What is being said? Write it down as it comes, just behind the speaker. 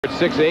At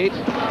 6'8",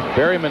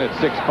 Berryman at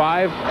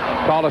 6'5".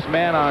 Tallest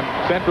man on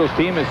Central's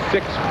team is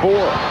 6'4".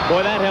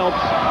 Boy, that helps.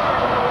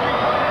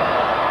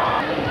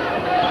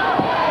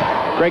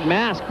 Greg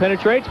Mask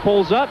penetrates,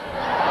 pulls up,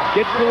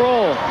 gets the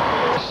roll.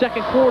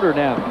 Second quarter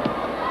now.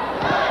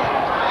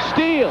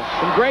 Steal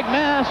from Greg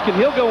Mask, and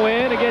he'll go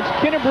in against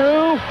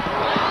Kinnebrew.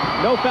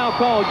 No foul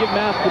call, give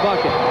Mask the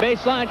bucket.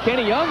 Baseline,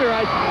 Kenny Younger,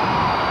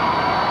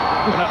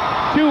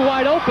 too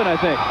wide open, I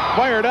think.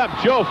 Fired up,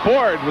 Joe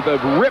Ford with a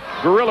ripped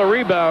gorilla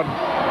rebound.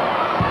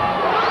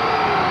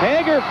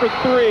 Hager for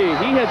three.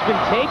 He has been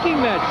taking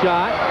that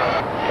shot.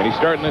 And he's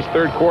starting this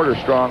third quarter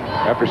strong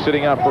after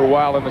sitting out for a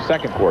while in the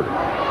second quarter.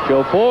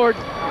 Joe Ford,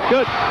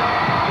 good.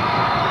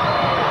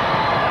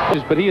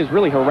 But he has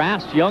really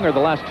harassed Younger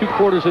the last two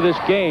quarters of this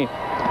game.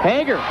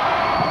 Hager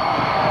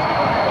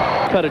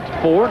cut it to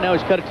 4. Now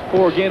he's cut it to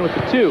 4 again with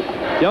the 2.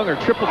 Younger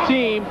triple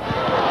team.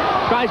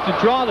 Tries to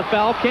draw the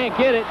foul. Can't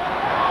get it.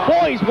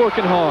 Boy, he's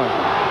working hard.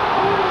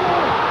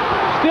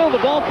 Still, the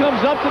ball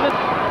comes up to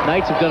the...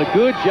 Knights have done a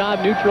good job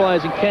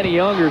neutralizing Kenny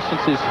Younger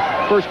since his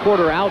first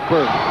quarter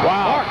outburst.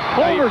 Wow.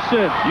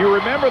 Hoverson. You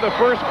remember the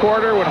first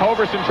quarter when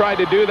Hoverson tried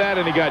to do that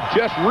and he got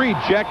just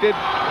rejected?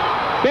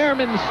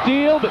 Behrman the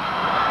steal, but...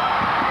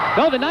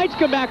 No, the Knights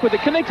come back with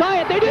it. Can they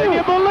tie it? They do. Can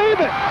you believe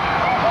it?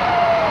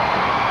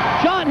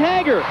 John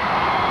Hager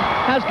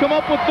has come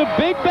up with the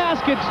big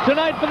baskets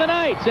tonight for the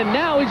Knights, and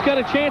now he's got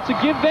a chance to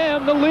give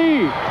them the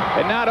lead.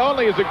 And not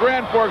only is the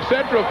Grand Forks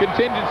Central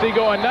contingency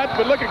going nuts,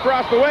 but look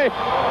across the way.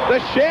 The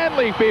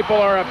Shanley people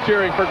are up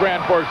cheering for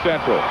Grand Forks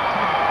Central.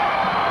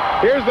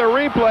 Here's the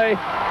replay.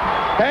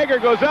 Hager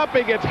goes up,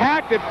 he gets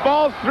hacked, it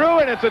falls through,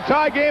 and it's a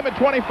tie game at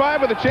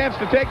 25 with a chance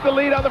to take the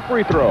lead on the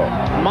free throw.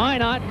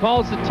 Minot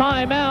calls the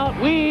timeout.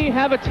 We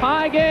have a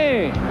tie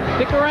game.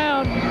 Stick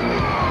around.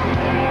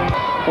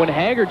 When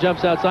Hager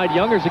jumps outside,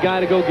 Younger's the guy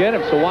to go get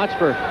him, so watch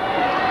for...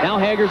 Now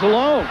Hager's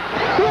alone.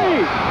 3!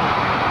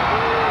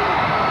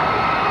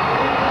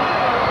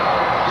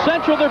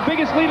 Central, their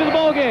biggest lead of the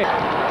ballgame.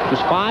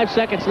 Just 5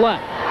 seconds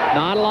left.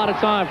 Not a lot of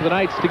time for the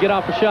Knights to get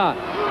off a shot.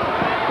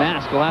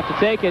 Mask will have to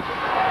take it.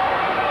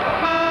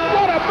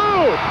 What a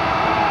move!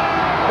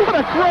 What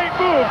a great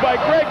move by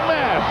Greg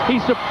Mask. He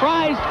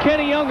surprised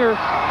Kenny Younger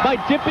by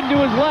dipping to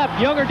his left.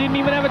 Younger didn't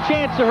even have a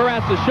chance to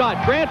harass the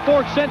shot. Grand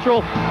Forks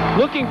Central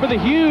looking for the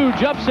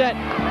huge upset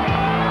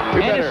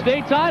and a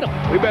state title.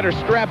 We better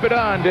strap it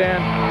on, Dan.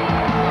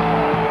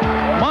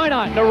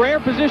 Minot in a rare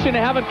position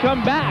to have it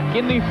come back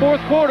in the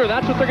fourth quarter.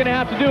 That's what they're going to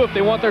have to do if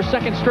they want their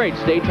second straight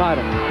state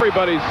title.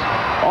 Everybody's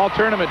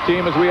all-tournament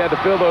team as we had to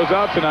fill those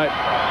out tonight.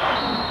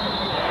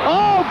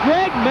 Oh,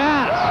 Greg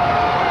Mask.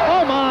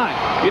 Oh, my.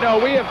 You know,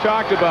 we have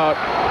talked about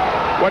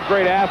what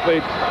great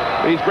athletes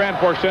these Grand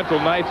Forks Central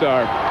Knights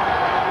are.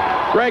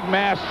 Greg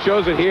Mask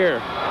shows it here.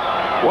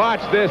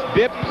 Watch this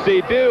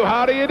dipsy-do.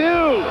 How do you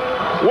do?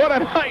 What a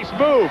nice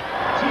move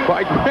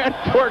by Grand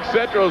Forks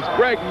Central's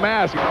Greg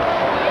Mask.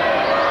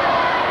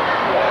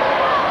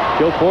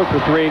 Joe Ford for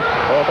 3.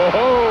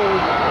 Oh.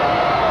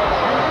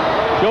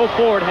 Joe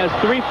Ford has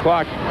 3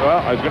 Clock. Well,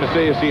 I was going to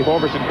say you see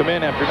Hoverson come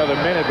in after another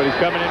minute, but he's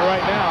coming in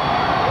right now.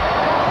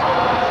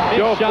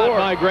 Joe shot Ford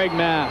by Greg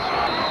Mask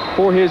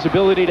for his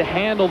ability to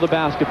handle the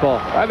basketball.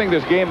 I think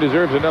this game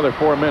deserves another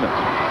 4 minutes.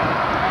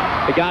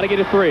 They got to get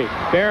a 3.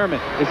 Behrman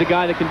is the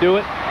guy that can do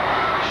it.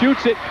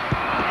 Shoots it.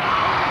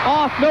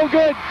 Off, no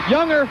good.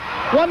 Younger,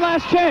 one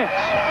last chance.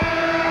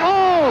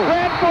 Oh!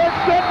 Grand Forks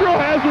Central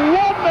has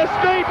won the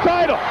state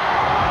title.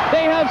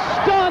 They have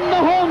stunned the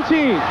home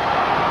team.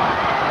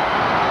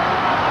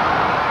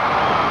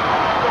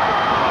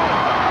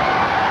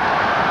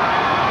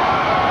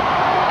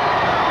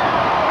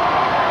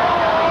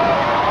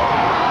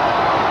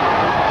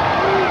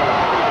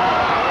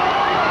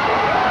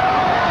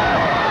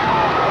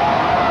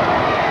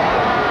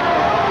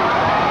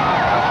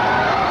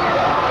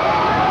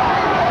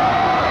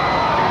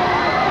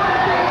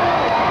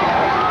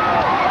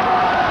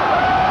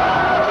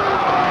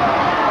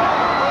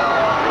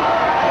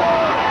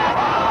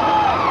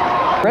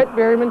 Brett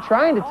Berryman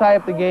trying to tie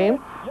up the game.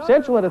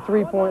 Central at a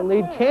 3-point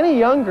lead. Kenny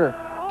Younger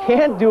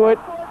can't do it.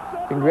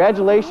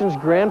 Congratulations,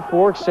 Grand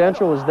Forks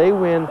Central, as they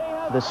win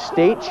the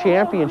state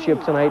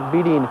championship tonight,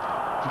 beating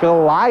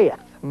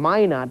Goliath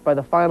Minot by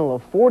the final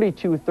of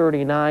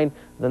 42-39.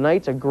 The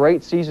Knights a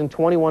great season,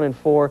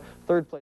 21-4, third place.